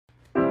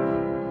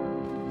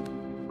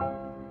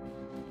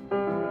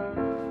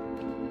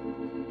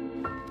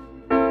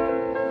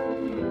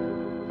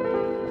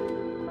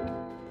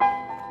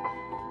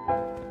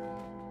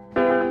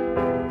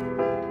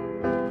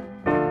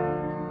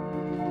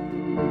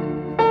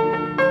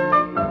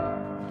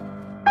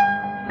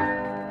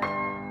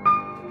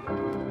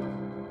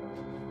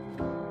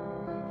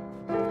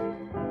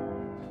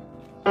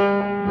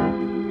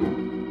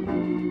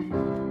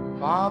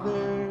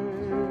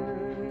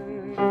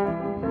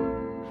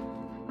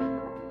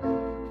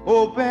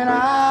open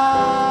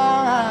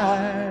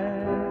eyes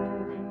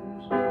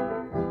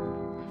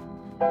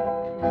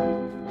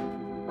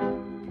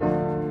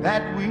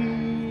that we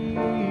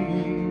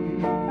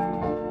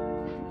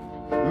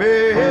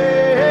may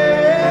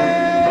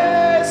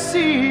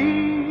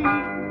see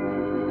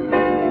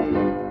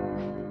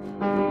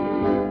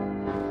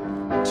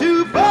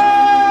to follow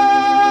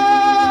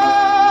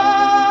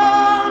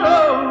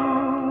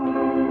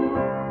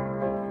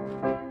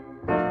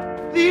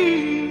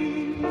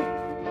thee,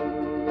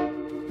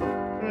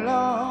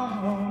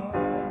 Lord.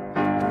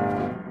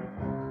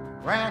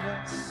 Grant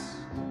us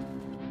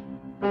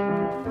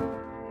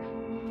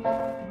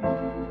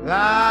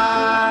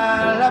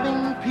thy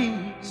loving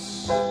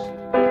peace,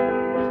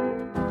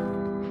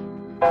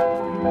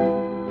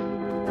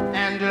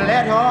 and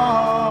let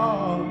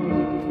all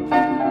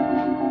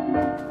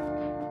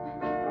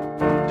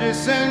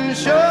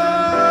dissension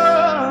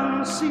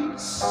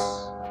cease.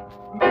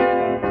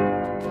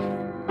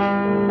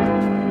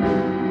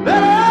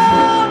 Let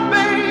our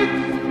faith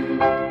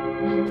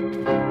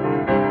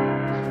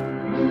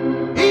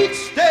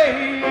each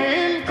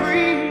day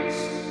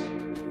increase,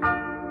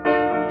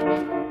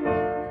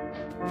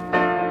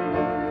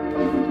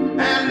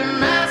 and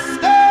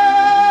Master,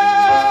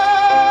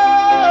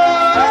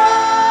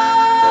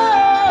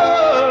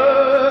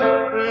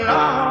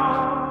 Lord,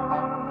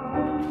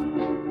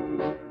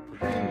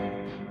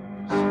 please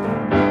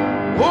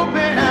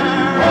open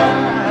our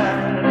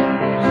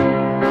eyes.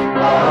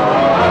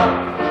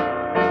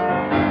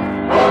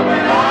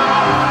 Open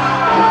our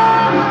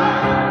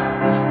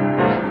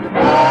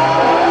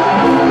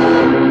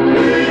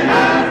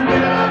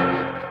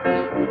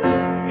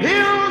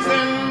hills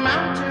and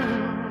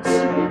mountains.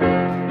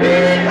 He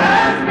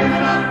has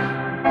given us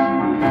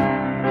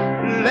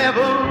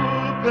level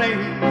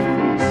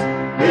plains.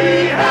 He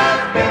has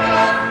given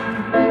us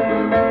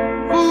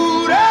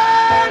food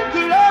and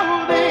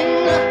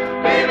clothing,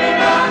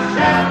 giving us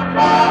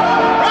shelter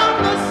from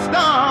the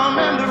storm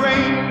and the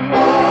rain.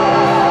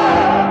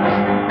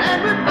 And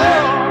with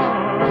all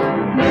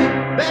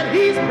that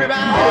He's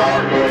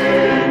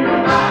provided,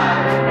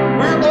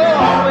 we're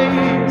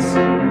always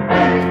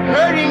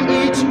hurting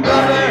each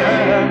other.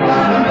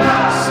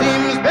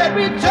 Seems that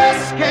we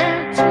just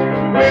can't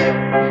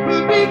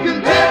be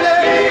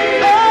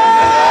contented,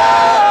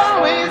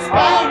 always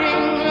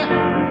fighting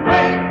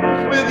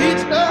with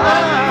each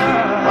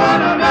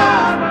other.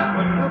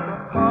 But look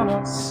upon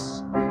us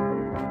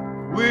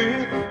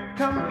with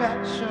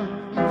compassion,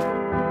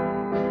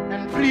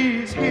 and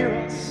please hear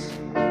us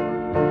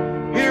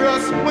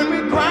when we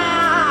cry,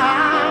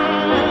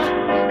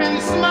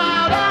 and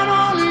smile down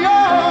on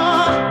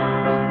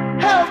your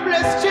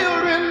helpless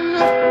children.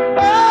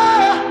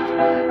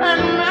 Oh,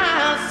 and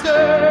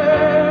Master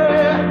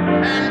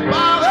and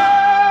Father,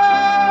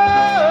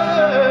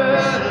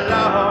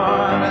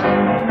 Lord,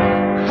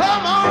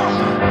 come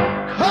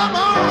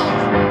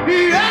on,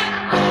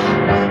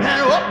 yeah,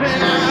 and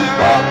open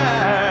our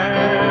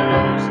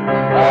eyes.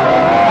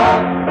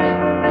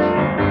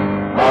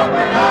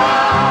 Open our eyes.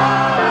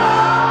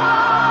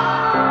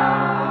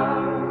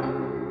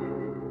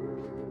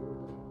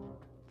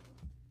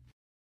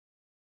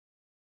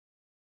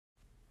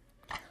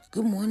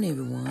 Good morning,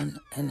 everyone,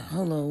 and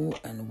hello,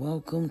 and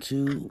welcome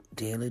to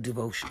Daily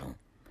Devotional.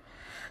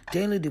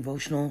 Daily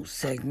Devotional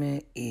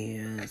segment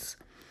is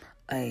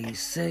a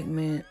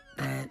segment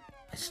that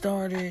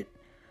started.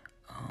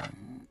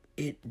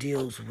 It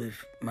deals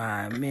with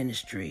my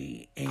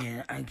ministry,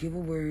 and I give a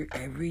word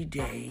every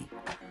day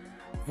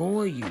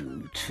for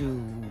you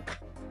to,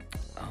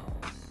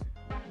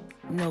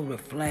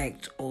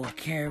 reflect or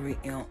carry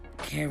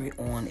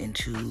on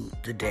into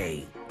the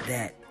day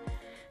that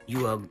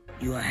you are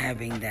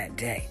having that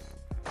day.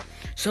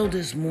 So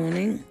this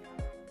morning,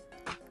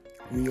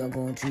 we are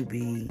going to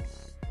be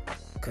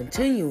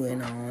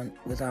continuing on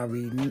with our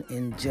reading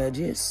in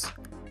Judges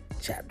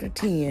chapter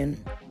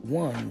 10,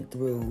 1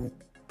 through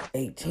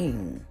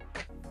 18.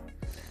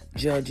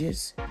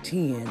 Judges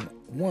 10,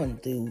 1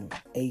 through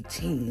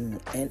 18.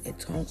 And it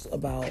talks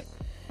about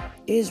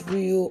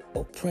Israel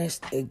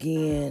oppressed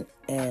again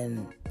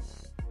and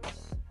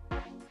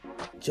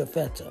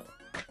Jephthah.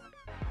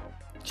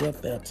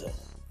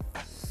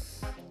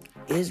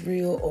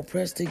 Israel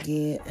oppressed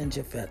again and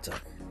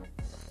Jephthah.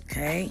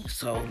 Okay,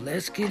 so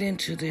let's get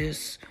into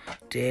this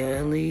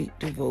daily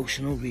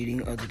devotional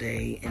reading of the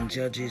day in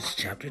Judges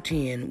chapter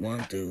 10,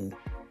 1 through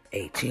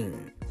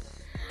 18.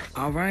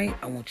 All right,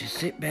 I want you to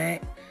sit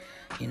back,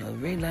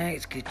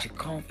 relax, get your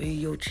coffee,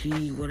 your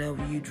tea,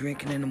 whatever you're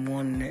drinking in the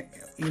morning,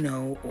 or in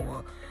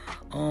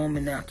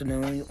the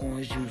afternoon,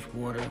 orange juice,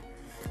 water,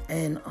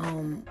 and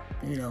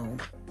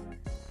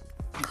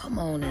come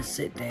on and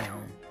sit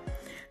down.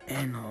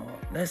 And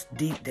let's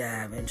deep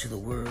dive into the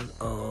word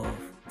of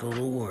the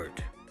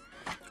Lord.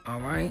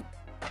 All right?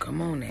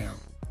 Come on now.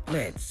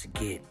 Let's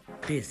get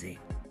busy.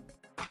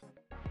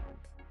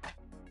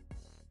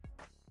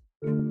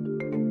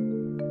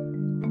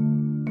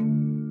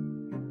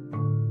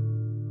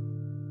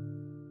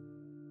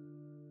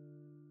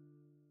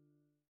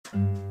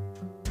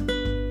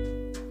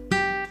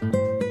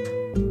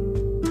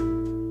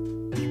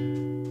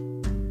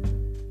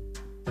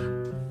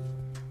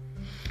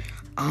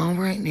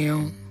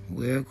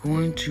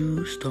 going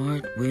to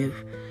start with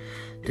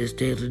this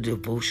daily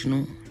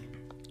devotional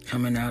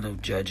coming out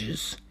of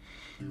Judges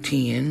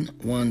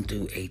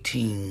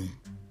 10:1-18.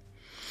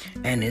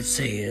 And it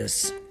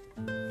says,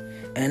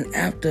 "And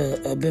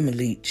after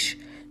Abimelech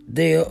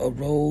there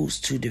arose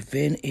to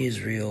defend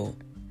Israel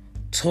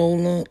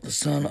Tola the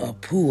son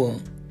of Puah,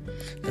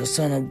 the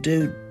son of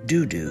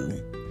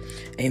Dudu,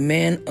 a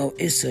man of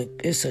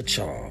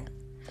Issachar,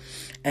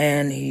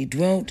 and he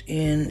dwelt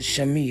in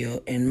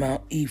Shamir in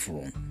Mount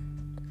Ephraim.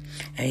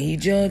 And he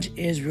judged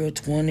Israel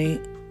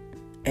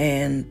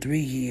 23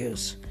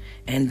 years,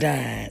 and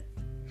died,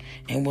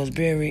 and was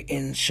buried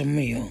in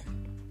Shamir.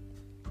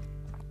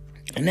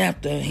 And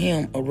after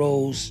him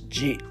arose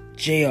Jair,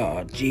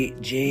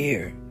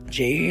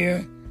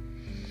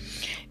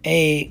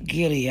 a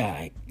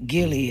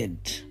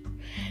Gilead,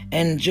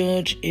 and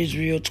judged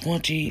Israel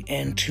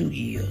 22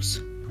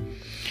 years.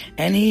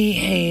 And he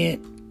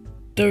had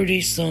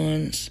 30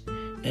 sons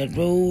that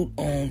rode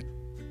on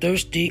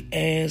 30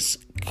 ass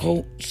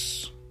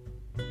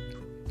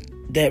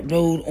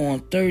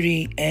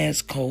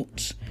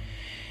coats,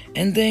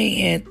 and they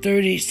had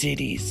 30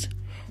 cities,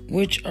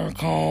 which are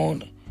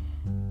called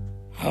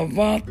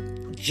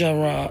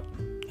Havajared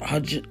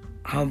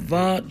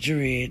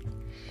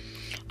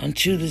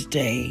unto this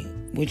day,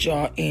 which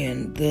are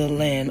in the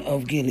land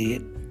of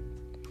Gilead.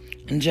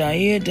 And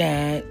Jair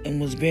died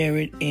and was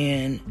buried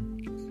in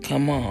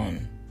Carmel.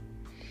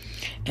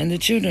 And the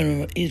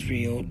children of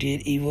Israel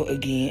did evil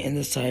again in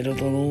the sight of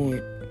the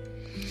Lord,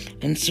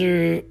 and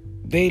served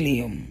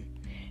Balaam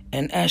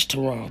and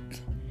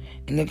Ashtaroth,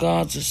 and the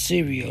gods of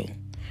Syria,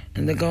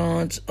 and the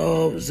gods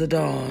of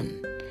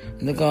Zidon,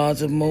 and the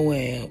gods of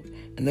Moab,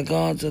 and the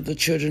gods of the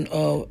children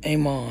of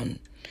Ammon,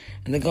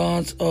 and the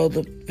gods of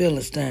the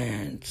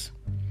Philistines,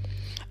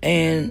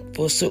 and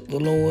forsook the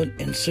Lord,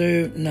 and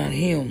served not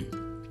him.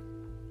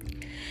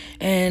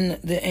 And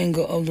the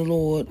anger of the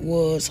Lord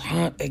was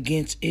hot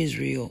against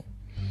Israel,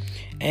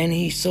 and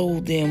he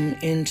sold them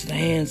into the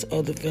hands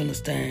of the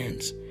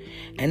Philistines,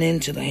 and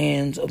into the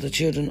hands of the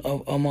children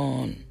of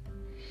Ammon.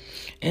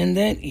 And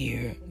that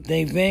year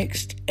they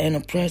vexed and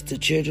oppressed the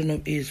children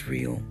of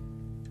Israel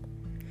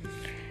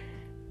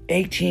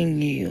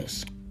 18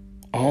 years.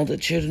 All the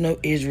children of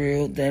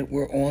Israel that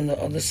were on the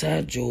other side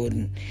of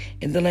Jordan,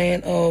 in the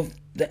land of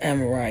the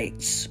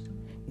Amorites,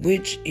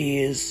 which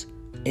is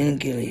in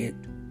Gilead.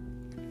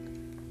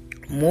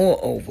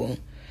 Moreover,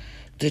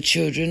 the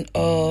children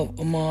of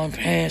Ammon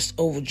passed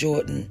over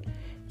Jordan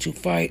to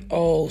fight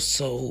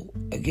also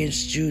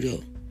against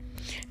Judah,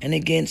 and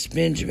against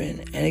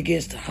Benjamin, and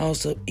against the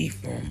house of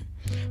Ephraim,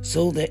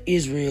 so that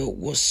Israel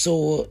was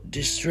sore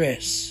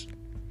distressed.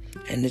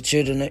 And the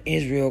children of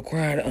Israel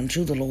cried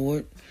unto the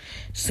Lord,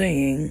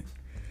 saying,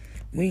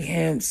 We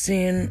have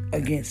sinned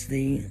against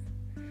thee,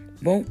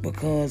 both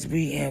because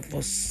we have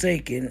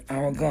forsaken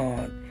our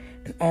God,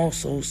 and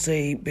also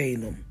saved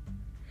Balaam.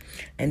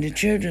 And the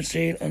children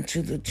said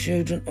unto the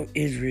children of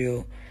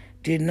Israel,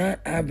 Did not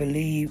I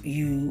believe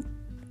you?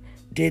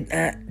 Did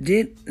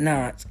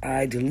not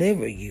I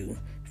deliver you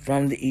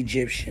from the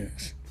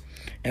Egyptians,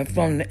 and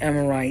from the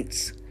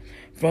Amorites,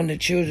 from the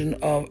children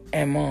of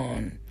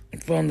Ammon,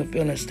 and from the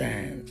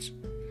Philistines,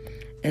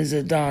 and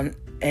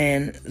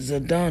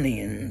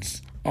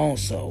Zidonians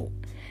also,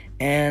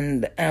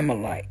 and the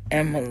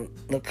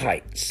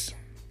Amalekites,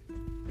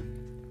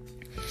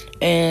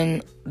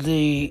 and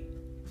the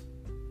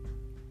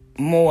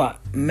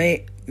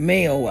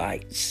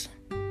Moabites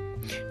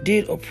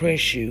did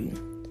oppress you.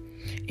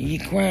 Ye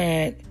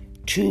cried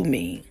to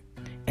me,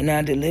 and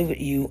I delivered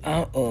you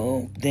out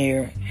of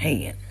their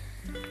hand.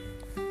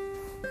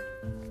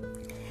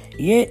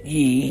 Yet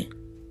ye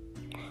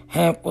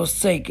have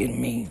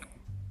forsaken me,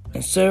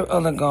 and served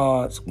other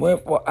gods,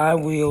 wherefore I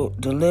will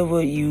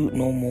deliver you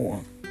no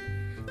more.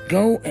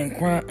 Go and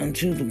cry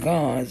unto the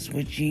gods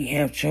which ye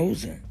have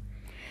chosen.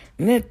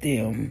 Let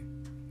them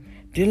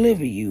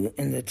deliver you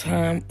in the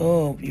time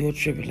of your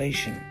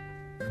tribulation.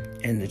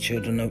 And the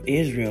children of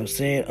Israel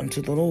said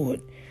unto the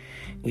Lord,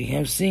 We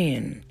have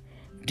sinned.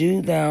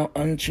 Do thou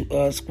unto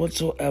us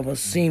whatsoever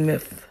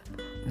seemeth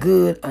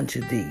good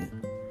unto thee.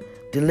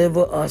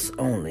 Deliver us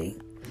only,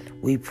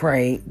 we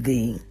pray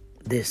thee,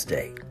 this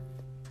day.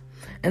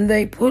 And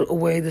they put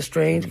away the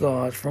strange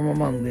gods from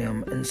among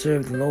them, and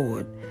served the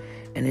Lord.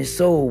 And his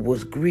soul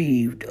was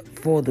grieved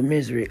for the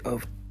misery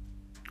of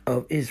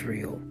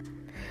Israel.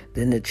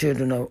 Then the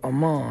children of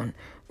Ammon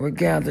were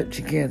gathered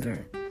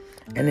together,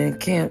 and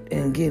encamped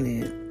in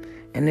Gilead.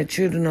 And the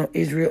children of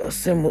Israel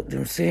assembled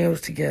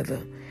themselves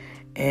together,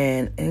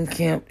 and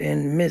encamped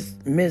in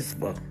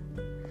Mizpah.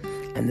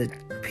 And the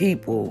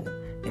people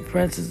and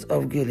princes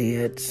of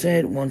Gilead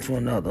said one to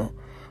another,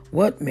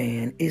 What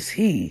man is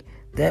he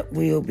that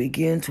will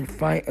begin to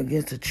fight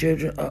against the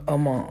children of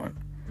Ammon?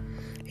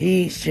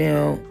 He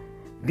shall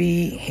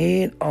be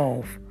head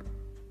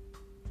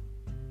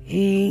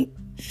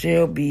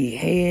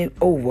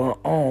over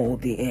all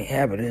the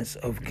inhabitants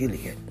of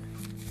Gilead.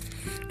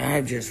 I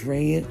have just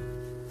read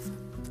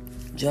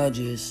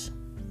Judges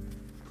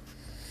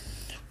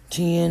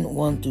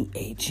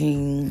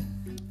 10:1-18,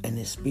 and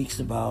it speaks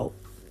about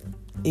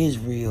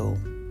Israel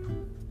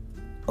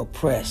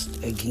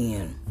oppressed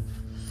again.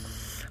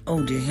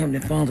 Oh, dear Heavenly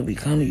Father, we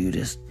come to you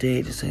this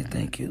day to say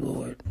thank you,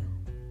 Lord.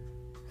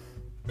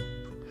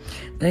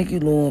 Thank you,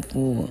 Lord,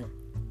 for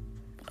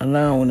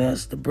allowing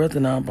us the breath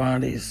in our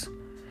bodies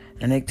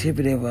and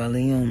activity of our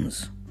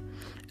limbs.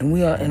 And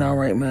we are in our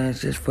right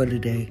minds just for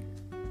today.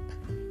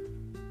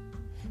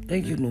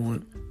 Thank you,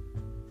 Lord,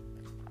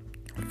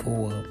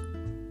 for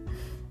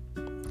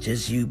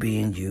just you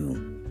being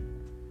you.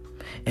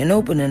 And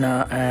opening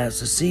our eyes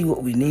to see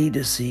what we need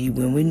to see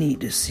when we need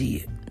to see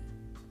it.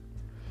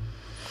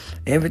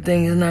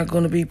 Everything is not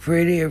going to be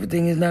pretty.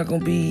 Everything is not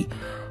going to be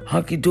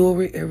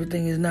hunky-dory.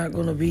 Everything is not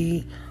going to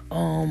be,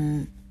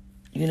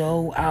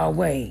 our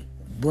way.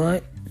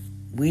 But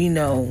we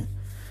know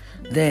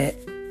that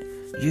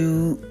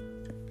you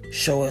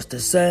show us the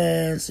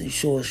signs. You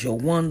show us your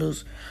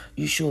wonders.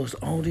 You show us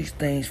all these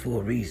things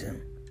for a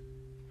reason.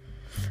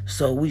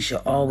 So we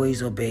shall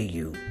always obey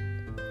you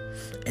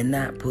and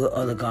not put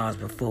other gods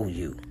before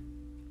you.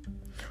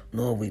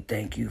 Lord, we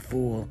thank you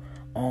for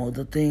all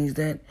the things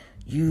that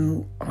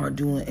you are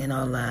doing in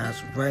our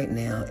lives right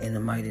now. In the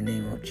mighty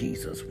name of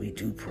Jesus, we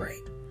do pray.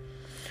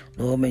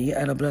 Lord, may you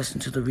add a blessing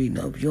to the reading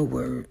of your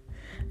word.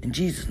 In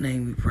Jesus'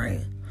 name we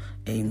pray.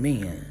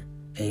 Amen,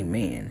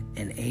 amen,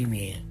 and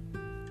amen.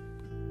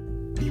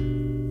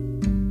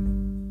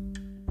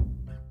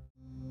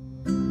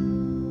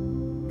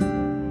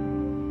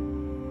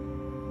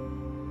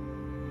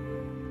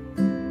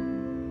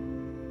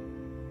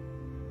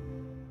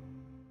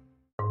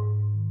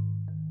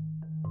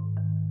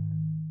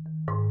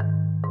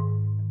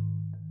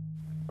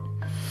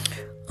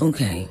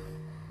 Okay.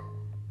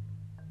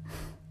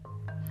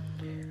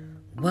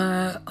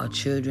 Why are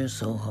children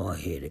so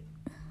hard-headed?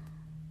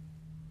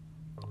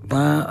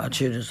 Why are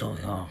children so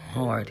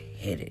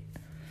hard-headed?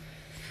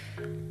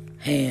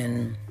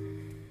 And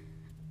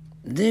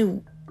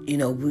then,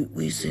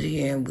 we sit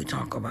here and we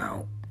talk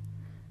about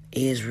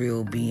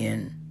Israel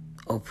being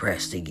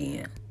oppressed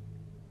again.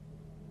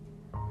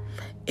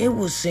 It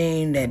would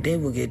seem that they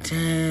would get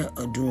tired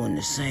of doing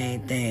the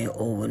same thing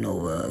over and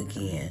over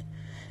again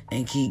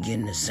and keep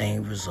getting the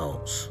same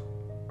results.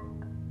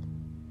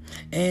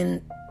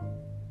 And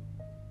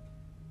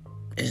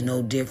it's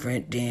no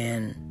different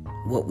than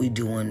what we're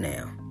doing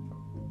now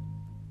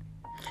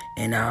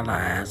in our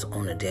lives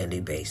on a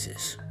daily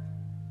basis.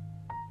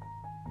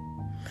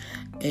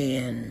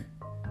 And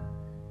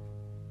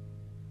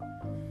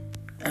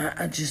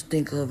I just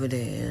think of it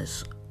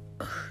as,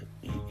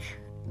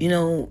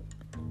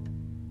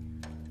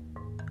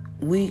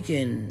 we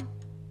can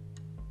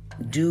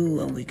do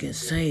and we can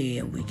say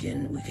and we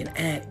can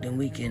act and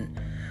we can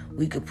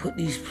put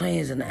these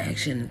plans into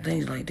action and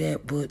things like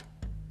that, but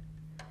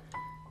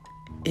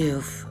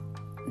if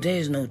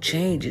there's no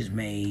changes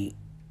made,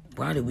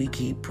 why do we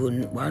keep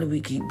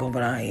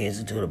bumping our heads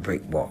into the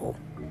brick wall?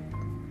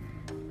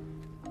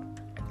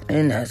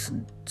 And that's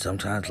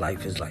sometimes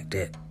life is like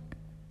that.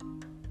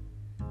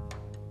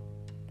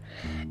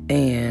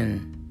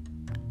 And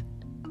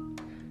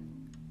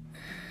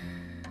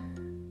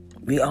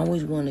we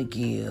always want to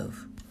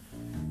give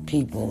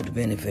people the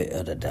benefit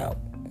of the doubt.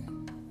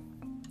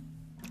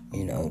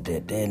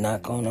 That they're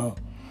not going to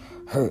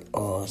hurt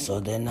us,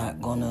 or they're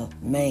not going to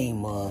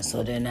maim us,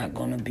 or they're not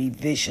going to be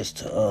vicious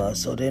to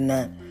us, or they're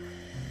not.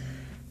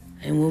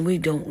 And when we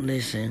don't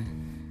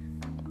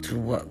listen to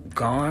what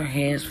God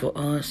has for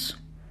us,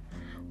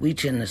 we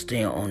tend to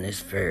stay on this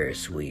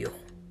Ferris wheel,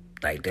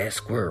 like that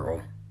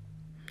squirrel,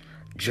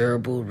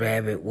 gerbil,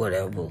 rabbit,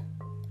 whatever,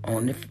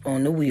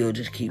 on the wheel,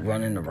 just keep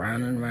running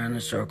around and around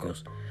in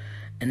circles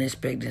and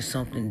expecting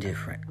something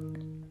different.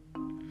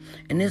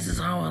 And this is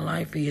how our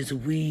life is.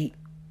 We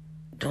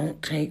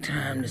don't take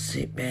time to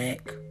sit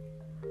back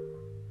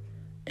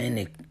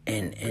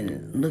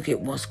and look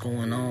at what's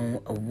going on,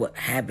 or what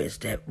habits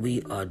that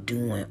we are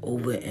doing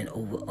over and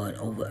over and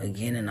over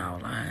again in our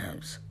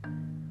lives.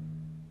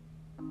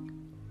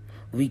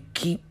 We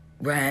keep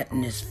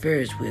riding this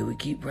Ferris wheel. We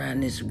keep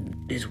riding this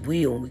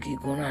wheel. We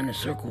keep going around in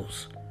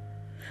circles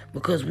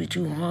because we're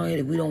too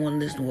hard. We don't want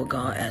to listen to what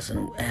God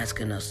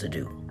asking us to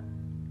do.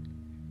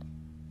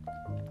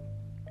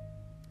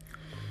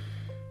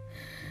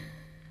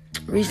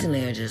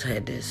 Recently, I just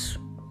had this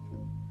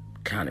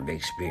kind of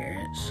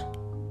experience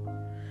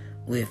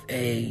with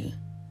a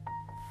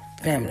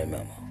family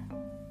member.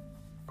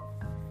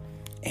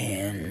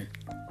 And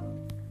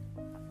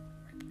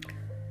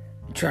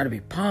you try to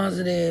be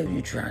positive,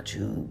 you try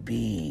to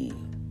be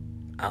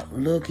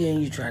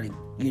outlooking, you try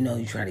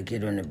to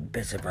get her the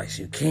best advice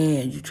you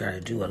can, you try to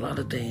do a lot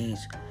of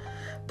things,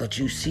 but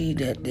you see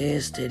that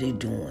they're steady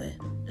doing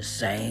the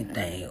same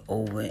thing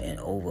over and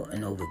over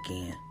and over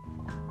again.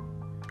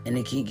 And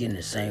they keep getting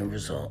the same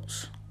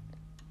results.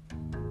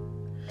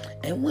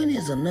 And when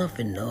is enough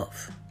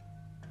enough?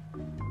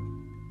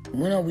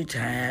 When are we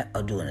tired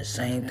of doing the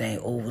same thing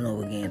over and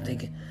over again,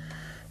 thinking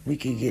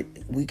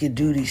we could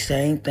do these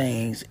same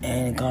things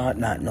and God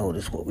not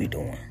notice what we're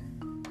doing?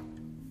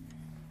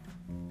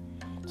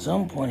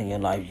 Some point in your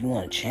life, you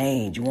want to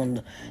change. You want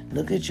to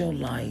look at your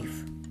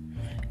life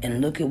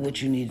and look at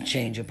what you need to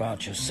change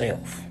about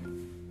yourself.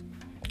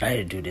 I had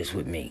to do this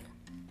with me.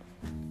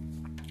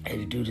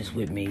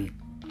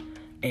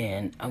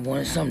 And I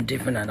wanted something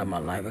different out of my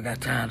life. I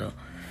got tired of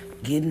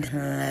getting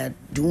high,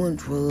 doing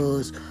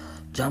drugs,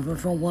 jumping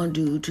from one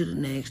dude to the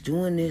next,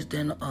 doing this,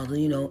 then the other,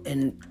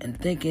 and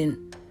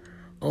thinking,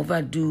 oh, if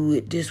I do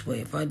it this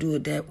way, if I do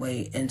it that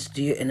way, and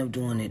still end up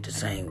doing it the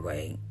same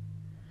way.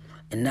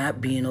 And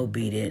not being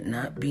obedient,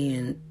 not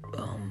doing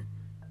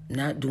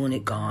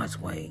it God's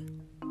way.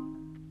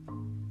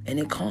 And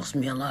it cost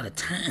me a lot of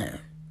time.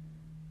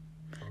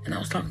 And I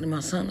was talking to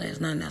my son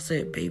last night, and I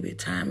said, baby,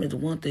 time is the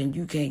one thing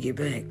you can't get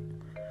back.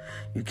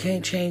 You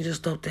can't change the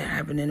stuff that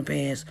happened in the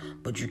past,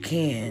 but you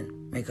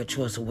can make a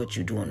choice of what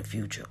you do in the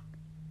future.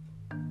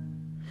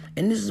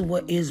 And this is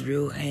what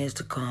Israel has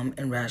to come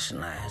and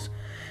rationalize.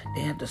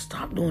 They have to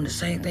stop doing the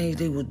same things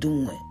they were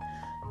doing.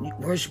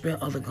 Worshiping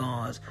other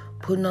gods,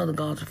 putting other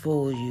gods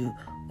before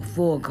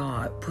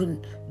God,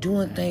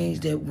 doing things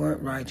that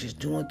weren't righteous,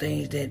 doing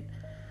things that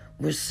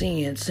were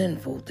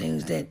sinful,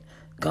 things that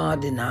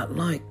God did not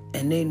like,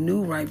 and they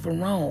knew right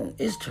from wrong.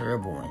 It's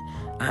terrible when,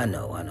 I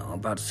know, I'm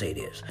about to say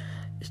this.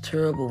 It's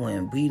terrible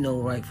when we know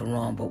right from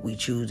wrong, but we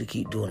choose to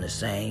keep doing the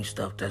same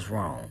stuff that's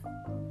wrong.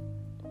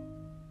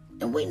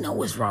 And we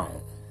know it's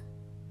wrong.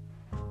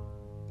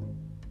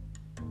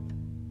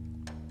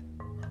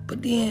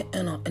 But then,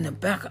 in the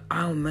back of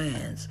our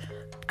minds,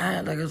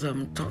 like I said,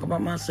 I'm talking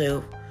about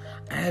myself,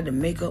 I had to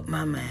make up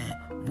my mind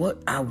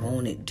what I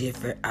wanted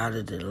different out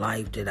of the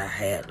life that I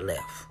had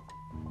left.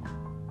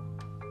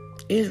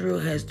 Israel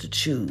has to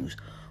choose.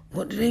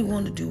 What do they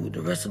want to do with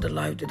the rest of the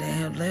life that they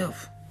have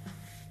left?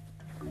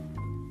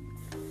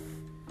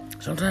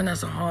 Sometimes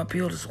that's a hard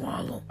pill to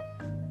swallow.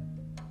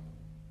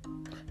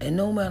 And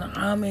no matter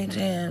how many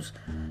times,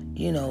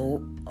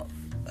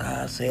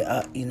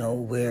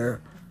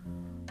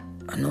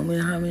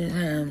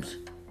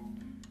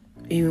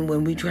 even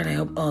when we try to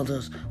help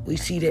others, we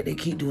see that they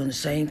keep doing the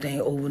same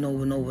thing over and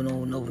over and over and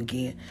over and over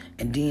again.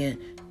 And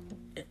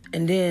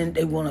then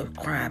they want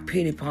to cry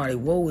pity party,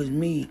 woe is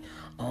me.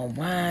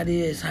 Why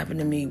this happened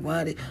to me?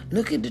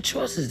 Look at the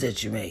choices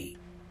that you made.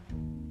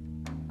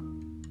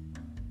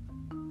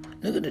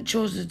 Look at the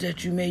choices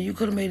that you made. You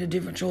could have made a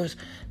different choice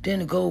than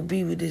to go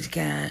be with this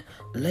guy,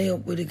 lay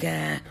up with a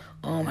guy,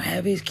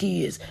 have his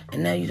kids,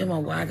 and now you're talking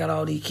about why I got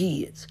all these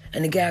kids.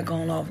 And the guy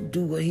going off and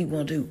do what he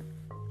want to do.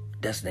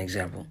 That's an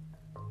example.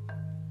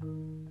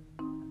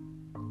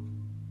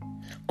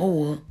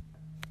 Or,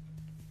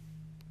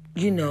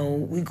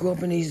 we grew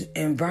up in these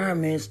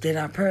environments that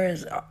our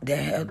parents,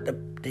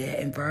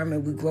 the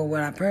environment we grow with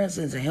our parents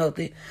isn't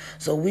healthy.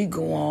 So we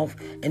go off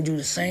and do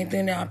the same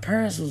thing that our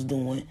parents was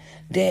doing.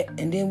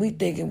 And then we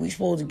thinking we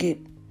supposed to get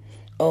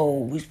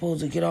all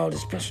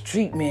this special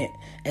treatment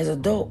as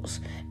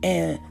adults.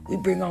 And we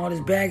bring all this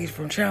baggage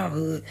from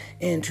childhood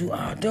into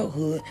our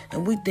adulthood.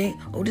 And we think,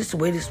 this is the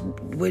way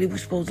that we're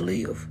supposed to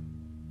live.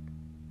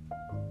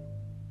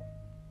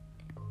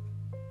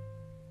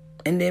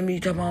 And then you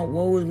talk about,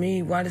 woe is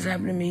me, why this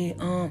happened to me,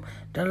 and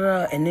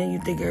then you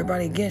think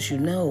everybody against you.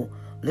 No,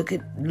 look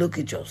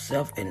at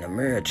yourself in the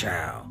mirror,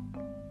 child.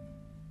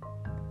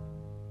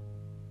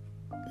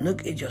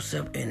 Look at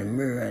yourself in the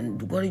mirror, and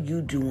what are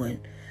you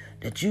doing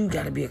that you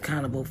got to be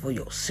accountable for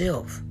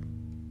yourself?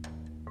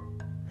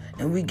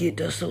 And we get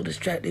so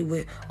distracted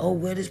with,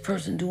 where this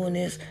person doing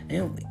this,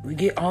 and we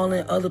get all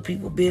in other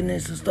people's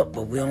business and stuff,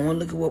 but we don't want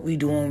to look at what we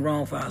doing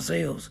wrong for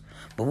ourselves,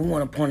 but we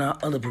want to point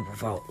out other people's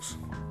faults.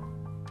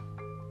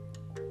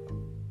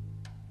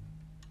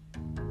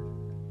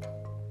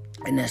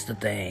 And that's the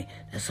thing,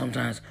 that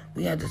sometimes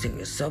we have to take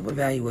a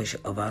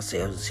self-evaluation of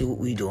ourselves and see what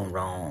we're doing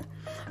wrong.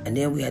 And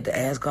then we have to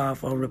ask God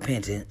for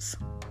repentance.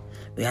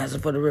 We ask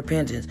for the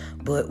repentance.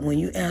 But when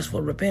you ask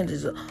for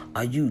repentance,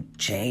 are you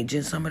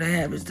changing some of the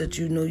habits that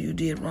you know you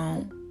did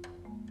wrong?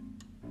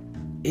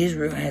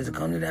 Israel has to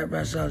come to that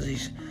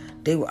realization.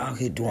 They were out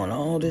here doing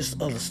all this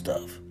other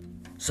stuff.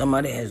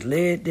 Somebody has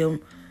led them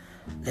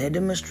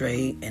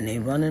astray, and they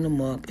running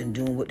amok and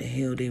doing what the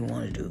hell they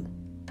want to do.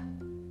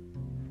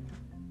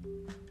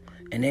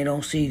 And they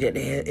don't see that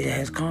it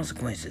has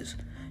consequences.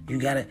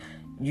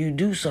 You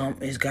do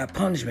something, it's got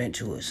punishment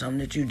to it. Something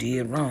that you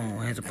did wrong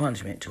has a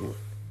punishment to it.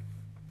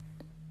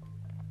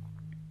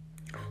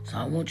 So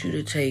I want you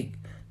to take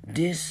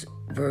this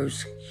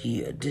verse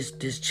here,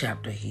 this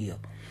chapter here,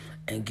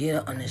 and get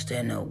an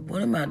understanding of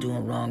what am I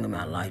doing wrong in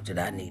my life that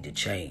I need to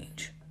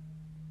change.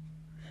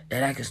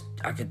 That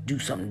I could do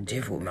something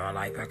different with my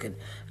life.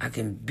 I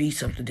can be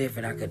something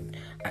different.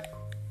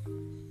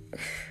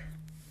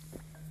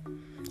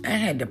 I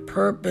had to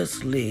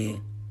purposely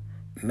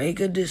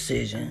make a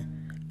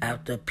decision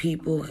after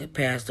people had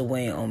passed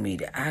away on me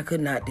that I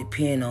could not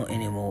depend on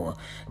anymore.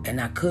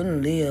 And I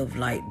couldn't live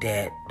like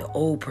that, the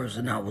old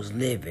person I was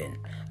living.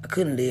 I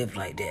couldn't live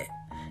like that.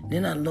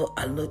 Then I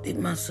looked at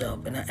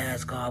myself and I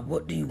asked God,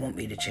 what do you want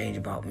me to change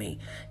about me?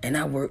 And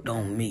I worked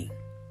on me.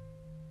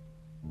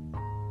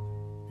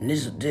 And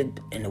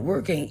the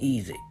work ain't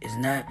easy. It's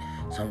not.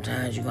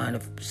 Sometimes you're going to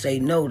have to say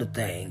no to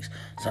things.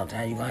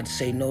 Sometimes you're going to have to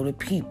say no to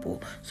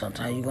people.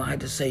 Sometimes you're going to have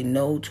to say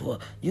no to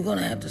you're going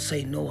to have to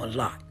say no a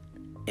lot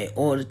in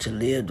order to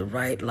live the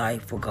right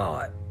life for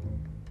God.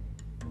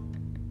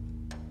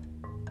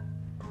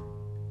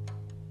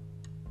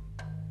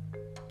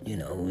 You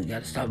know, we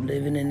got to stop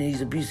living in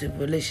these abusive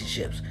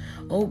relationships.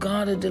 Oh,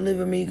 God will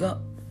deliver me. God.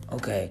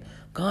 Okay,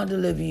 God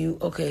deliver you.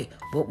 Okay,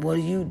 but what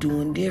are you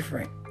doing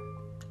different?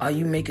 Are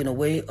you making a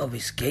way of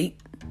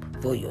escape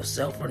for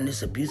yourself from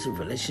this abusive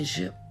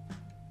relationship?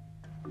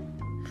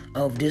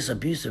 Of this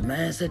abusive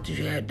mindset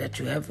that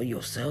you have for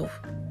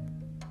yourself?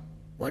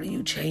 What are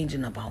you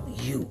changing about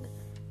you?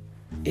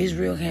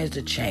 Israel has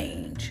to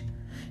change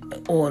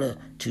in order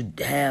to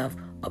have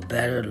a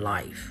better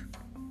life.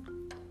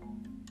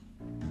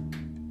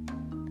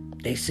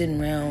 They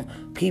sitting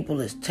around,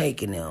 people is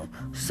taking them,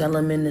 selling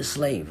them into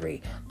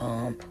slavery.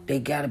 They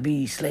gotta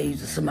be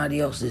slaves to somebody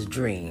else's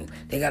dream.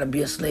 They gotta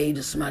be a slave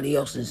to somebody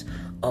else's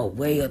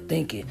way of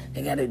thinking.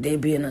 They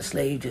being a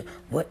slave to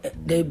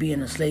they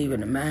being a slave in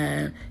the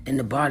mind, in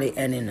the body,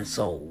 and in the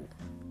soul.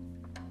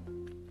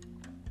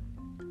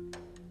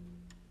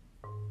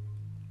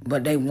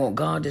 But they want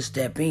God to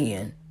step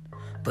in,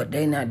 but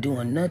they not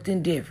doing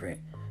nothing different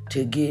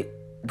to get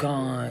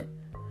God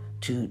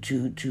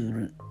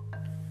to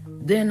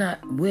they're not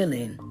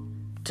willing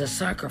to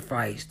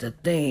sacrifice the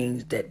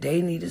things that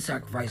they need to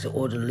sacrifice in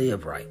order to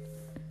live right.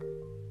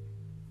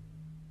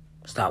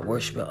 Stop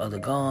worshiping other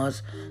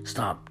gods.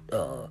 Stop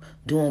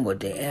doing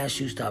what they ask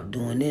you. Stop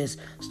doing this.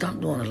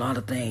 Stop doing a lot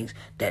of things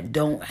that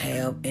don't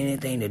have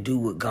anything to do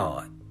with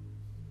God.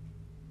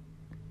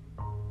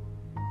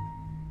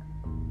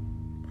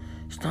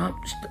 I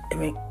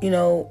mean, you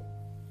know,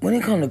 when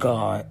it comes to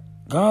God,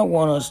 God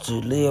wants us to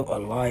live a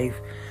life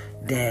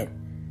that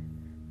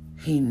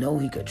He know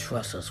He could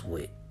trust us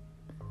with.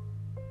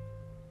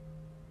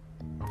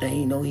 That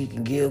He know He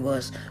can give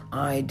us,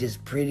 all right, this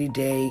pretty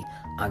day,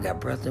 I got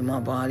breath in my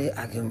body,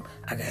 I can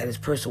have this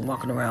person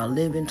walking around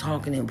living,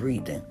 talking, and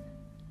breathing.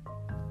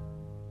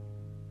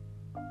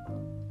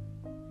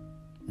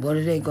 What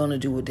are they going to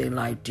do with their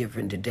life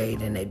different today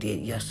than they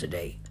did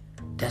yesterday?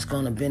 That's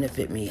going to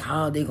benefit me.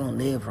 How are they going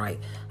to live right?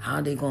 How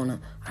are they going to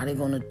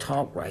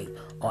talk right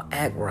or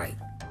act right?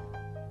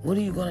 What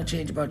are you going to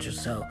change about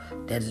yourself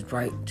that is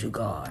right to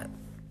God?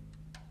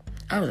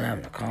 I was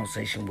having a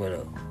conversation with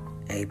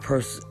a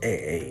person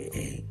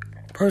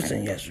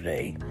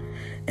yesterday,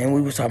 and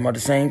we was talking about the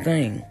same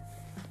thing.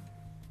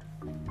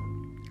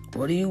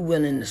 What are you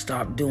willing to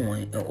stop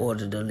doing in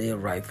order to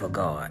live right for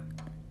God?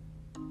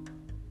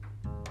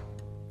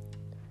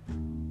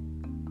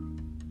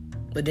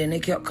 But then they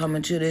kept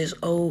coming to this.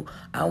 Oh,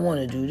 I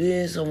want to do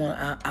this.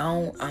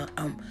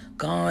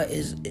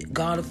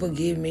 God will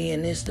forgive me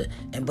and this,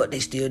 but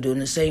they still doing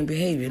the same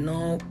behavior.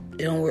 No,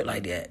 it don't work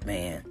like that,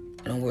 man.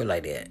 It don't work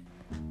like that.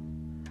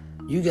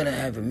 You gotta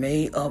have a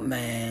made up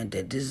mind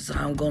that this is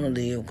how I'm gonna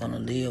live. I'm gonna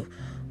live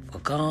for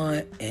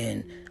God,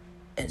 and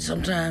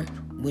sometimes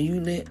when you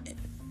live,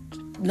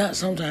 not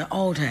sometimes,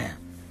 all the time.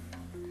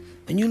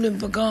 When you live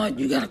for God,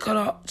 you gotta cut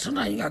off.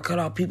 Sometimes you gotta cut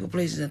off people,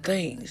 places, and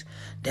things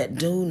that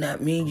do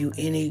not mean you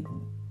any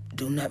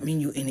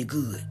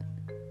good.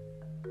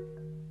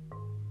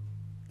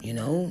 You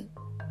know,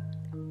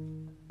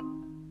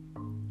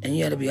 and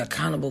you gotta be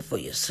accountable for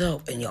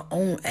yourself and your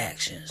own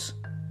actions.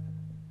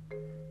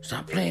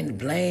 Stop playing the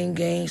blame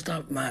game.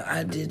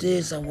 I did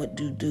this. I went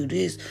to do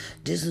this.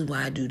 This is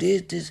why I do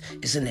this. This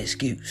it's an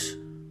excuse.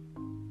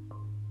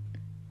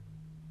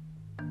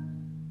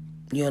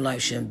 Your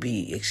life shouldn't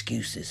be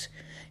excuses.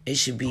 It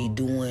should be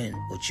doing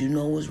what you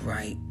know is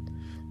right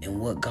and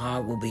what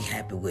God will be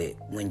happy with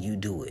when you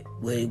do it.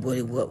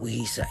 What will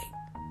He say?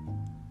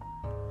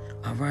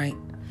 All right?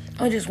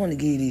 I just want to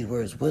give you these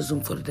words of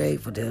wisdom for today,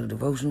 for daily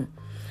devotion.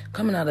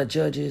 Coming out of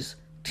Judges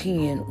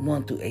 10,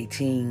 1 through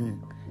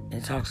 18. And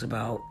it talks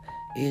about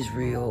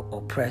Israel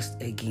oppressed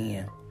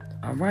again.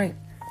 All right?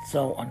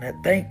 So on that,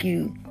 thank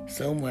you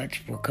so much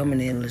for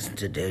coming in and listening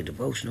to the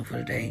devotional for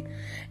today.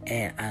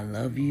 And I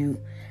love you.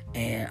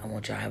 And I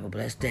want y'all to have a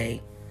blessed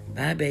day.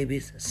 Bye,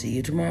 babies. See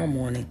you tomorrow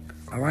morning.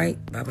 All right?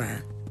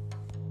 Bye-bye.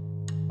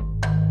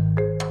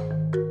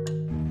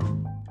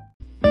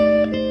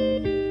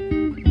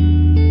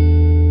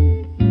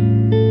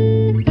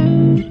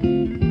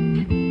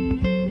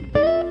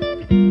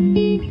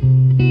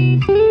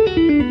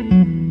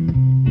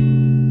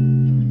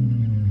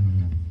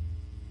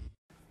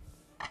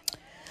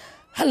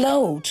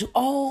 Hello to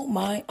all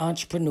my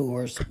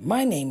entrepreneurs.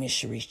 My name is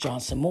Sharice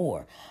Johnson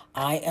Moore.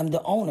 I am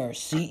the owner,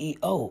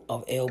 CEO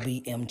of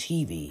LBM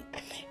TV.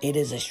 It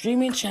is a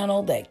streaming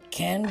channel that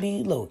can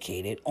be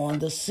located on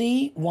the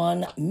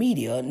C1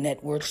 Media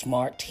Network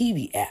Smart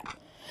TV app.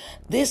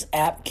 This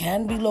app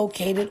can be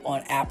located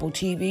on Apple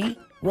TV,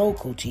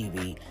 Roku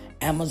TV,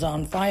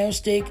 Amazon Fire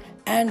Stick,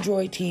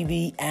 Android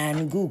TV,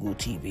 and Google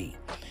TV.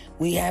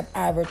 We have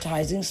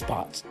advertising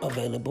spots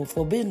available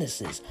for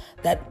businesses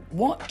that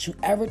want to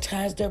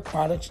advertise their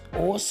products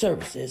or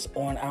services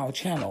on our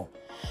channel.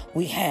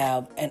 We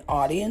have an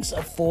audience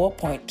of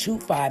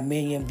 4.25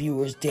 million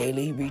viewers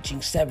daily,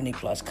 reaching 70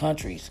 plus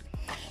countries.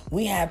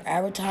 We have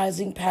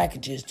advertising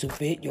packages to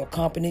fit your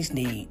company's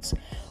needs.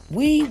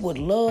 We would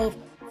love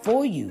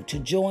for you to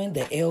join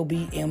the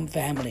LBM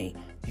family.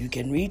 You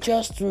can reach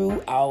us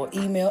through our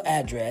email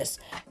address,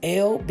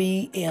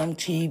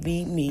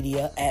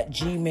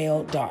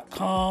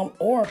 lbmtvmedia@gmail.com,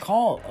 or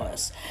call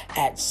us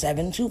at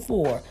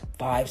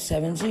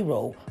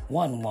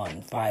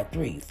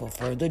 724-570-1153 for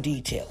further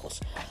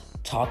details.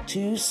 Talk to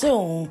you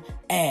soon,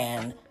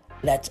 and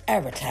let's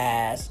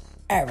advertise,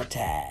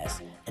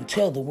 and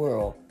tell the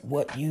world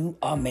what you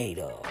are made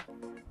of.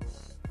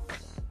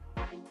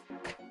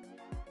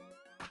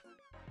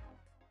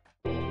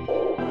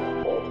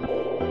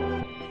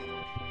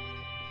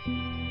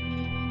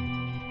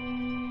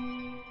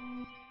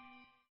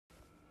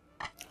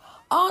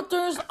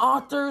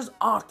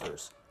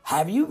 Authors.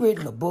 Have you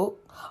written a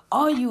book?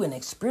 Are you an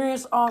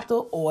experienced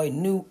author or a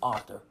new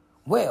author?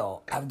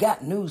 Well, I've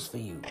got news for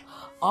you.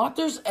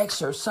 Authors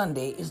Excerpt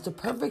Sunday is the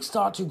perfect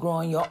start to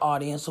growing your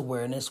audience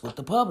awareness with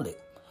the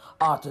public.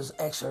 Authors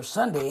Excerpt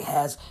Sunday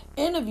has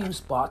interview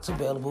spots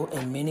available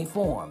in many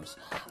forms.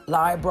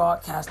 Live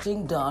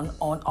broadcasting done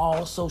on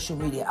all social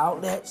media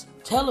outlets,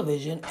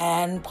 television,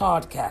 and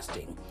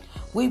podcasting.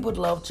 We would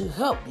love to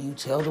help you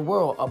tell the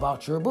world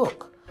about your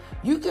book.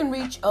 You can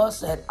reach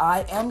us at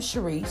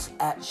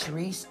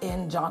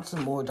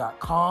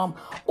IamSharice@ShariceNJohnsonMoore.com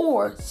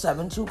or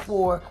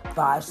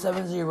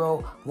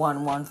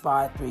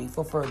 724-570-1153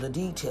 for further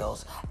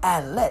details.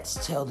 And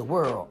let's tell the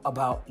world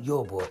about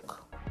your book.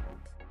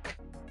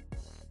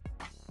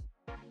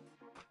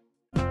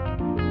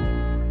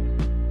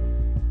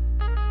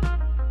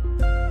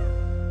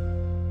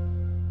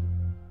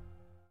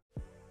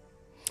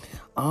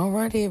 All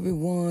right,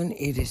 everyone.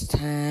 It's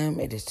time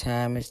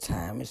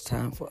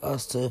for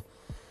us to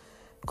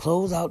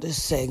close out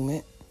this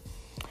segment,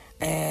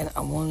 and I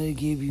wanted to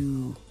give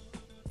you,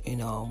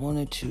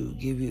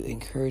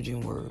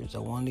 encouraging words. I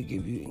wanted to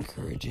give you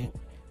encouragement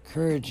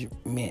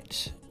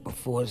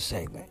before the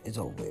segment is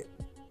over with.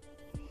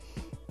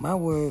 My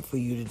word for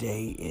you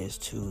today is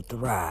to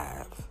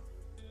thrive.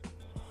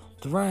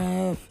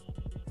 Thrive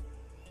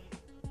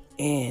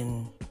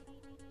in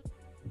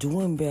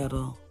doing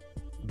better,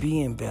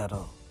 being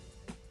better,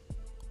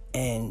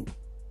 and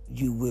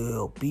you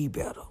will be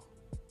better.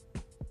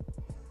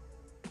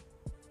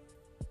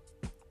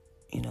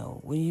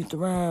 When you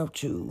thrive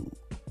to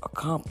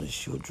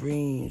accomplish your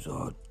dreams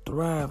or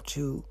thrive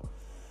to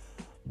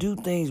do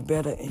things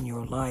better in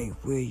your life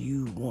where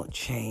you want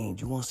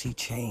change, you want to see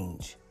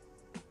change.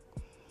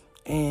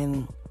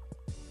 And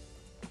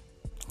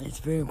it's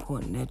very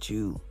important that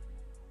you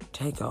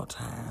take our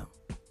time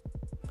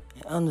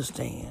and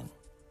understand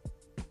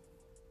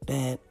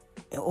that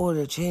in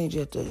order to change,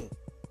 you have to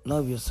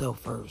love yourself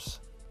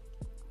first.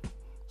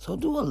 So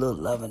do a little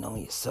loving on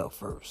yourself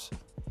first,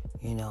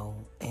 and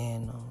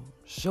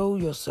show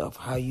yourself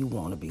how you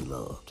want to be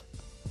loved.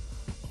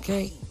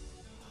 Okay?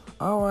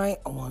 All right.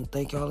 I want to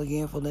thank y'all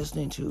again for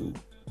listening to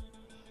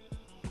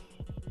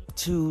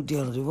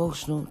Daily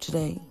Devotional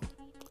today.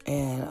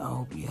 And I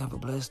hope you have a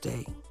blessed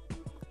day.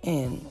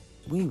 And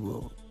we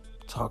will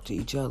talk to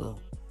each other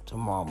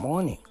tomorrow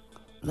morning.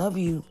 Love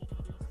you.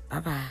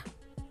 Bye-bye.